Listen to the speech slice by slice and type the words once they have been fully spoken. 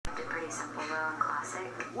simple though and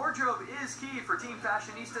classic. Wardrobe is key for teen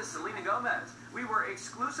fashionista Selena Gomez. We were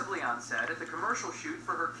exclusively on set at the commercial shoot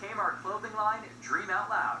for her Kmart clothing line, Dream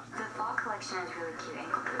Out Loud. The fall collection has really cute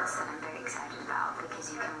ankle boots that I'm very excited about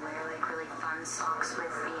because you can wear like really fun socks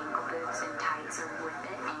with the ankle boots and tights or with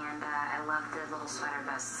it. And I love the little sweater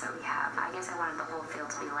vests that we have. I guess I wanted the whole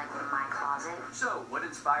field to be like my closet. So, what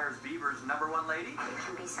inspires Bieber's #1 lady? It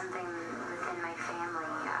can be something within my family.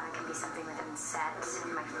 It can be something within set.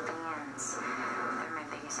 My fans. They're my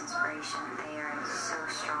biggest inspiration. They are so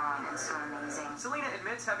strong and so amazing. Selena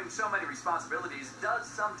admits having so many responsibilities does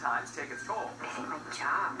sometimes take its toll. I think my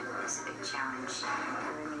job is a big challenge.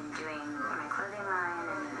 I mean, doing my clothing line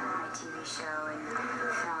and my TV show and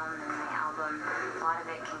film and my album, a lot of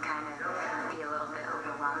it can kind of be a little bit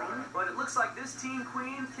overwhelming. But it looks like this teen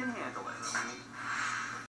queen can handle it.